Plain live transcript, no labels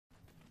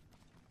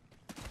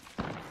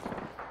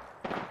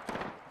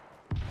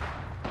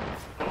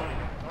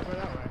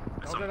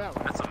That's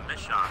That's a miss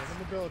shot. in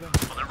the building.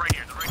 Oh, they're right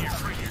here. They're right here.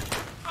 They're right here.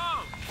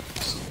 Oh!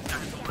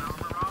 Guys, hold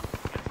armor, Rob.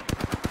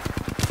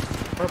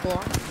 Purple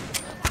arm.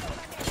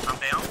 I'm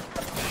down.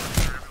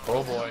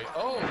 Oh boy.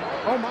 Oh!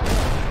 Oh my god.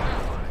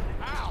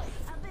 Ow!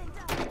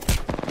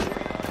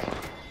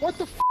 What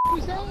the f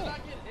was How did that? I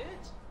get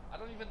hit? I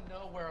don't even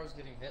know where I was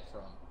getting hit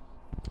from.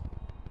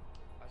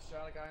 I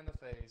shot a guy in the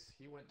face,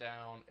 he went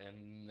down,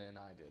 and then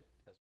I did.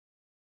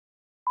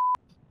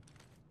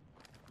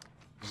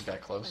 Is this guy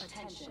close?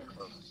 Attention.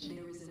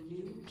 There is a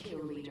new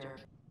kill leader.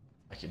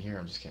 I can hear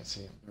him, just can't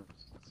see him.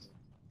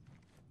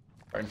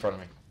 Right in front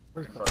of me.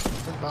 Where's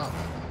Bob?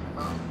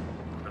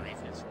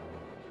 Underneath his.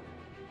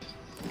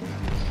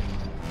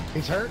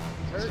 He's hurt.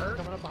 He's hurt.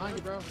 Coming up behind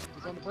you, bro.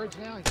 He's on the bridge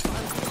now. He's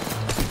behind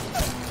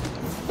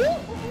you.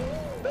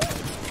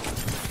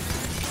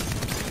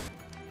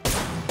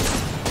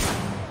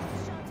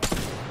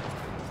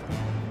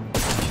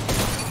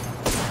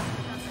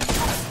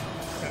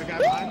 Got a guy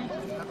behind you.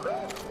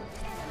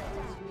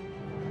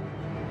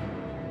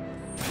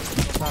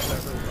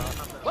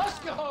 Let's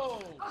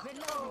go!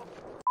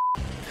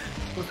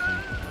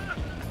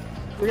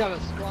 We got a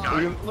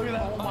squad. Look at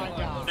that. Oh my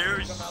god.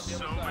 There's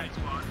so many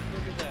squads.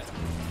 Look at that.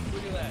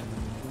 Look at that.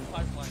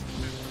 Pipeline.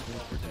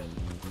 Oh, we're dead.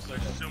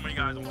 There's so many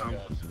guys on top of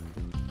us.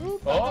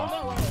 Oop,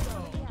 Oh!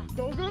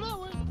 don't go that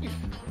way. I'm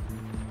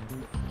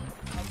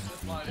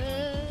just like,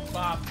 And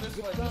Bob, this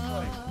way, this way.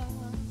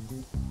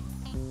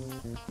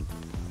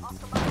 Oh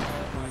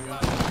my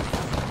god.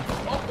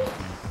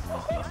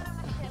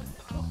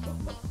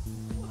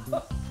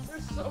 Oh!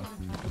 There's so many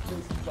people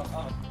chasing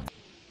Bob.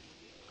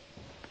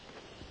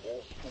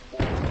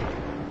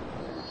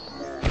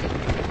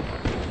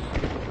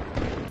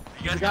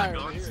 You guys There's a guy got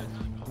over guns? here.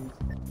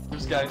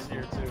 There's guys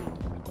here too.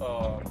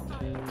 Oh, I'm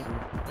dead.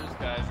 There's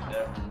guys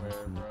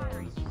everywhere, bro.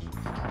 This is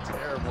a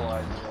terrible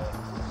idea.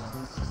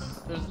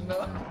 There's no.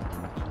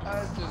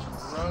 I'm just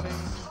running.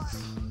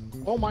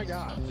 Oh my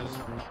god.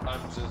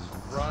 I'm just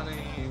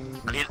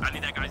running. I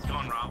need that guy's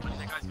gun, Rob. I need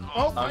that guy's gun.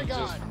 Oh my I'm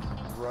god. just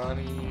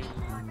running.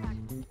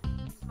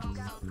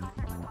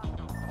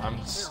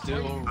 I'm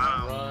still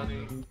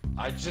running.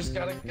 I just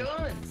got a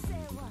gun.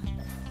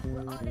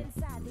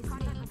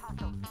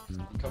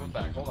 I'm coming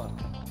back. Hold on.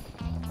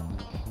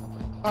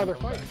 Oh, they're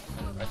fighting.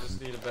 I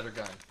just need a better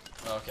gun.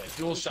 Okay,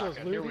 dual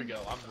shotgun. Here we go.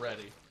 I'm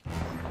ready.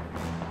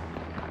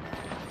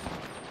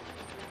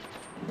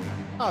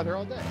 Oh, they're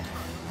all dead.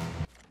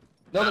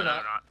 No, they're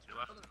not. Two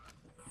left.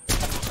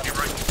 You're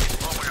right.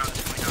 Oh my god,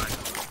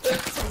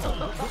 there's so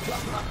many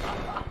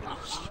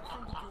guys.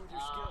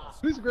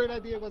 Whose great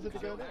idea was it to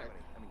go there?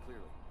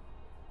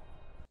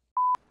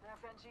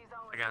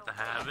 I got the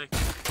Havoc.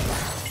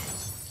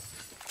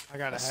 I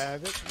gotta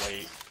have it.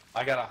 Wait.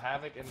 I got a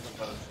Havoc and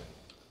Devotion.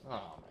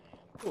 Oh,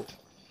 man.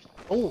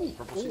 Oh,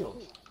 Purple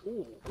shield.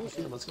 Purple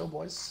shield. Let's go,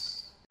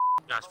 boys.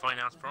 Guys,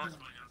 fighting out front.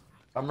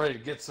 I'm ready to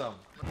get some.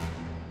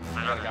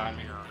 I got a guy on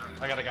me.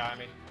 I got a guy on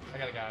me. I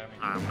got a guy on me.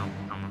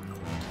 Come on.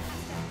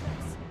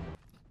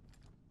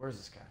 Where's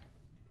this guy?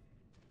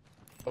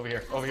 Over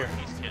here. Over here.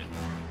 He's hit.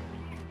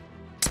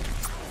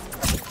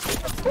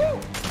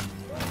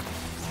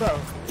 bro.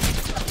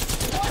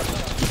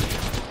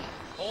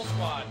 Whole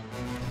squad.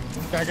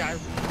 That guy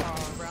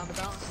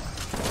roundabout.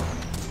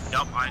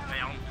 Yup, I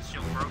found the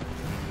shield broke.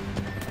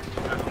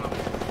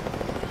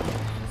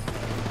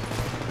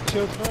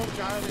 Shield throw,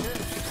 guy over here.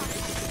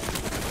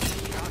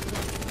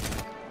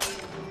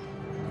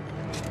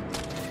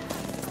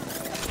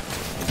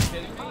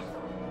 Kidding me?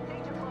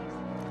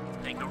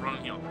 Take a run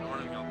heal.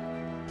 Run heal.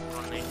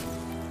 Run Nate.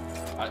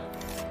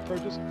 Bro,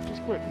 just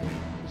quit.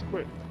 Just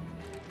quit.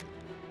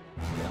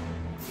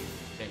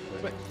 Can't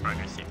quit.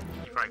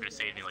 You probably could have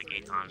saved me like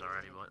 8 times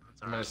already, but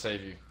that's I'm gonna alright.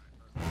 save you.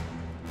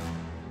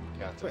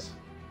 Got this.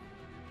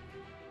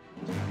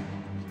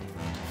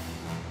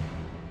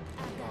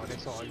 Oh, they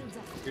saw you.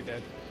 You're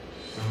dead.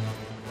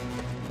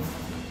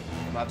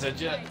 I'm not dead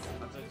yet.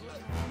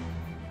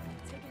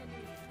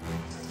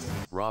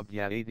 Rob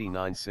Ya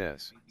 89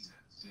 says,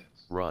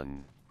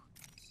 run.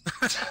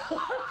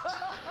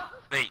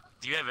 Nate,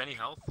 do you have any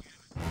health?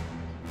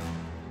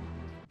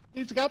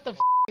 He's got the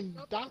f***ing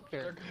They're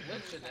doctor.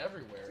 glitching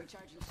everywhere.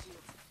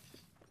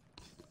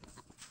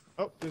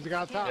 Oh, there's a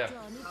guy on top. Yeah.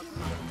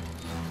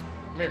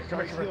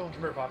 Come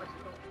here, Bob.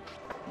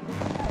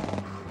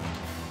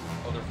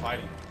 Oh, they're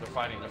fighting. They're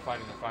fighting.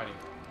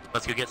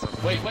 Let's go get some.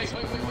 Wait. I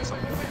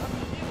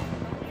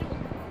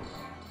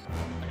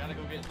gotta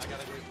go get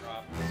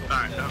Rob.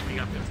 Alright, no, we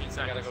got 15 I seconds.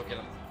 gotta go get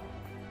him.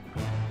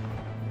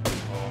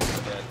 Oh,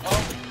 I'm dead.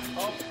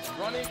 Oh,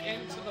 running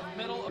into the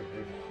middle of...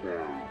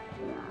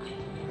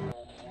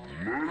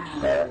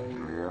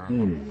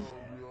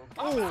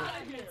 Oh!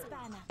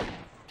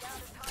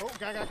 Oh,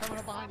 guy coming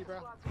up behind you, bro.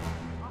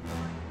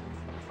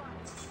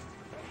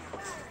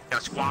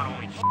 Got a squad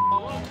only.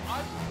 Oh,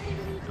 I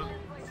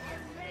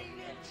made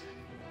it!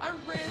 I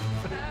ran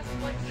past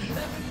like 7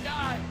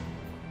 guys!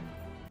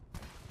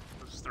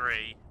 There's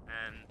 3,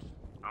 and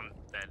I'm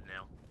dead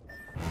now.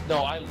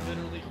 No, I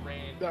literally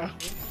ran No.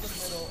 into the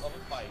middle of a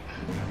fight.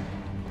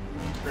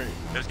 Great.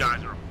 Those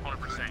guys are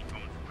 100%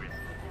 coming for you.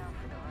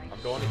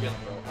 I'm going to get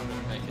him, bro. I'm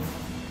gonna make it.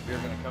 We're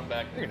gonna come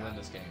back and win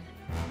this game.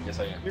 Yes,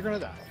 I am. You're gonna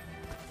die.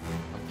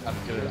 I'm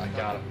good. I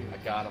got him. I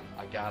got him.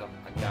 I got him.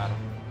 I got him.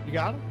 You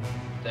got him?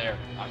 There.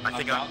 I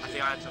think I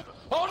had something.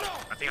 Oh no!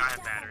 I think I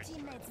had batteries.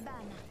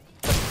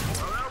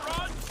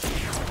 Run!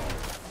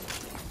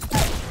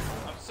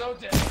 I'm so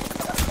dead. Oh,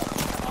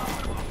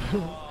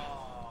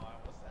 I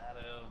almost had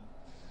him.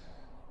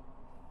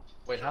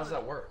 Wait, how's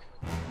that work?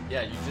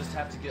 Yeah, you just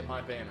have to get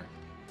my banner.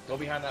 Go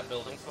behind that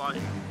building. Don't fly.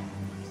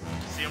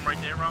 See him right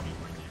there, Robbie?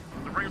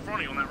 They're right in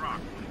front of you on that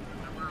rock.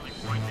 They're literally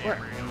right there.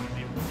 Where you're gonna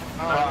see them.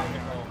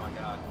 Oh my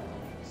god.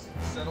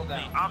 Settle They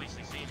down.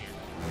 obviously seen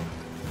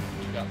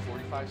you. You got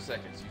 45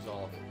 seconds. Use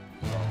all of it.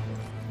 Use all of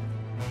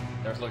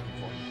it. They're looking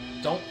for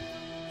you. Don't.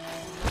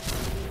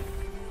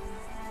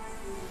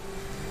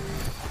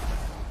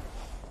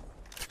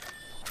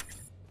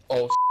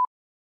 Oh.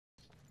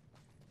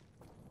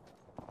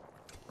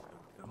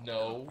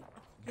 No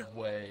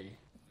way.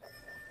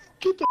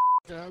 Get the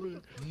out of here.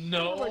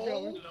 No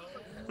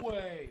Oh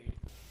way.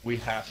 We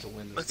have to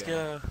win this Let's game.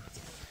 go.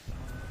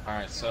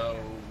 Alright, so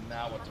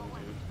now what do we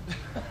do?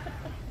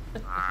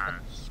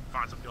 Just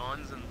find some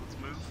guns and let's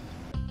move.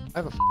 I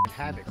have a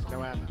Havoc,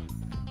 no ammo.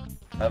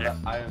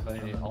 I have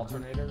an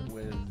alternator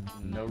with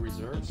no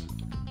reserves.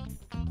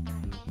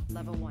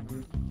 Level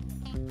 1.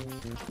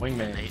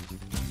 Wingman. Nate.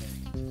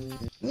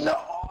 No!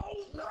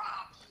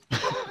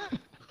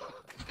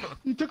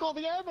 You took all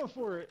the ammo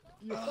for it.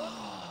 You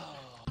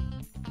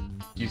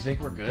Do you think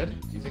we're good?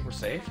 Do you think we're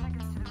safe?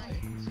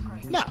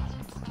 No.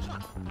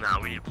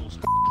 Nah, we need to pull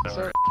some.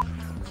 Sir.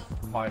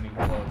 Finding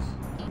close.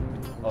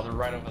 Oh, they're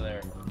right over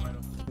there.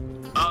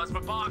 Oh, it's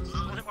my box.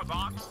 Don't hit my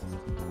box.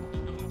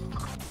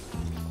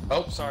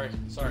 Oh, sorry.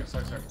 Sorry.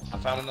 I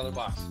found another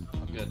box.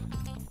 I'm good.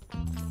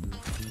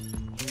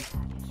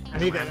 I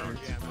need that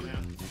energy ammo now.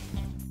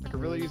 I could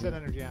really use that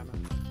energy ammo.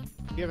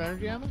 Do you have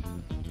energy ammo?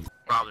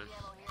 Probably.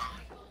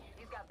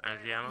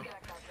 Energy ammo?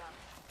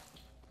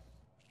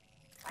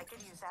 I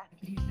could use that.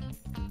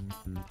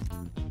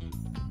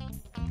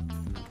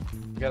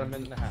 You got a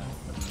minute and a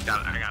half.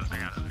 Got it, I got it.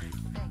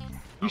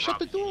 You shut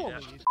the Robbie, door.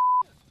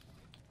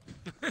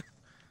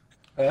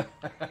 yeah.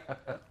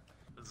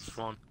 Who This is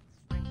fun.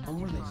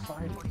 are they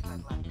fighting?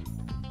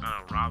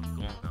 Rob's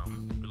going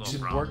down. We love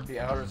Just Rob. work the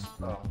outer.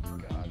 Oh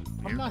god.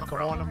 I'm not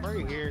going. I'm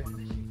right here.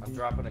 I'm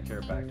dropping a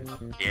care package.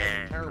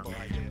 Yeah. Terrible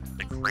idea.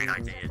 It's a great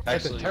idea.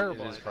 That's a Actually,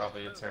 terrible it is idea.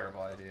 probably a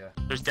terrible idea.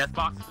 There's death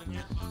boxes in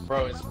here?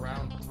 Bro, it's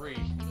round 3.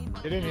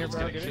 Get in here, It's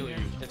bro. gonna Get in kill here.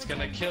 you. It's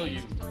gonna kill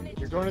you.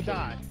 You're going to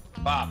die.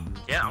 Bob,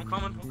 Yeah, I'm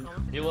coming.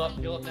 heal up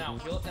now,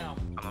 heal up now.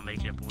 I'm gonna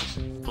make it, boys.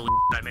 Believe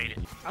I made it.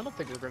 I don't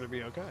think we're going to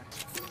be okay.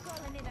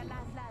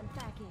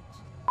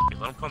 Okay, let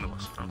them come to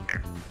us. I don't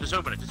care. Just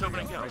open it, go.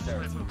 Right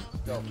there. Just move.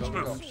 Go. Just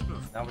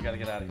move. Now we gotta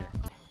get out of here.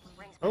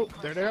 Oh,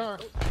 there they are.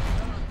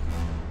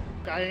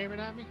 Guy aiming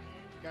at me.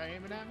 I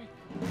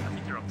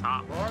think they're up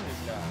top. Where are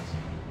these guys?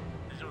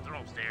 They're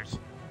upstairs.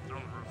 They're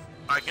on the roof.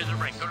 Alright, get to the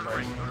ring. Go to the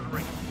ring.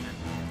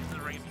 Get to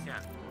the ring if you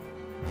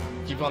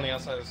can. Keep on the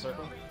outside of the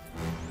circle.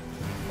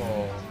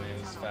 Oh man,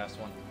 this is a fast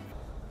one.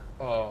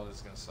 Oh, this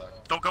is gonna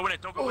suck. Don't go in it.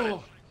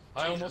 Oh,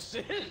 I almost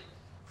did.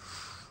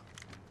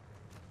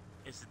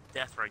 It's the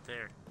death right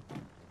there.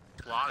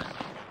 Plot it.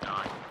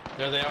 Die.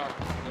 There they are.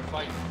 They're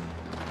fighting.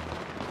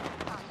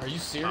 Are you Oh, they're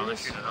serious?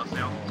 shooting at us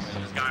now.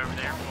 There's a guy over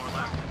there, far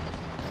left.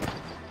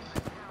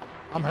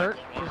 I'm hurt.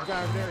 There's a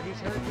guy over there. He's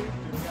hurt, dude.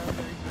 There's a guy over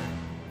there. He's hurt.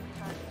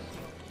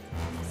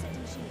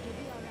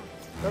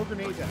 Throw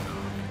grenades at him.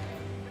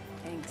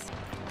 Thanks.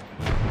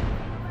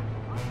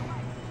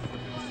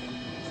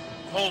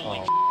 Holy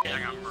Oh. shit, I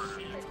got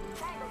murdered.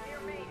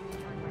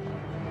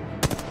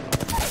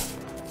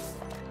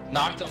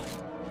 Knocked him.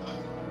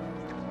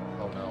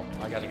 Oh no,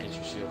 I gotta get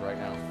your shield right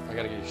now.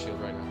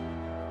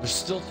 There's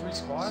still 3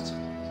 squads?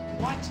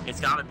 What? It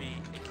can't be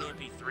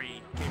 3,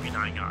 it can't be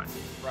 9 guys.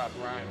 Rob,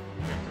 Ryan.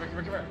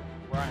 Come here.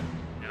 Ryan.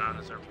 You're not in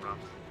the circle, bro.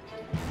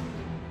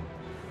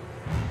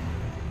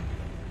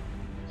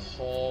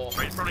 Oh.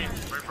 Right in front of you,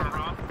 right in front of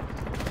Rob.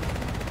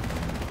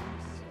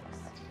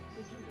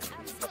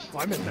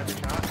 Well, I missed every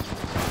shot.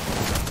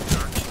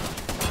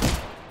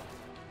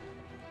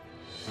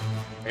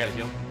 I gotta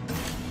heal.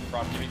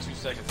 Rob, give me 2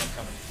 seconds, I'm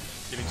coming.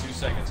 Give me 2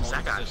 seconds, Is hold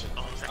that guy? position.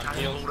 Oh, is that I'm guy have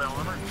healed. low down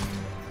armor?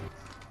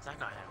 Is that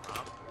guy have,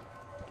 Rob?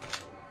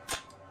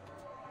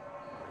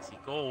 I see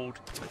gold.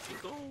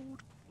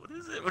 What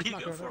is it? What do you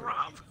go for,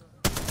 Rob?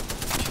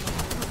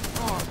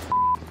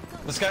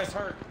 This guy's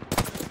hurt.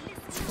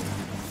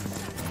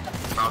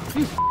 Rob,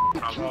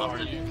 Oh, are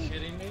you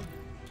kidding me?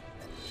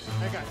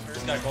 That guy's hurt.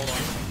 This guy, hold on.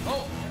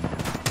 Oh!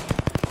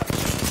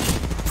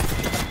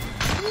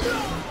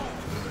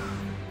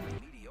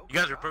 you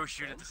guys are both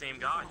shooting at the same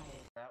guy.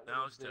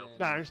 No, it's 2.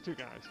 Nah, there's 2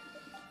 guys.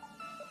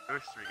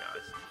 There's 3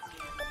 guys.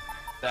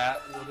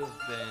 That would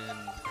have been...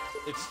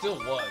 It still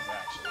was,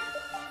 actually.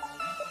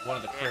 One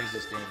of the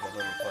craziest games I've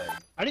ever played.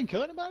 I didn't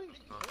kill anybody?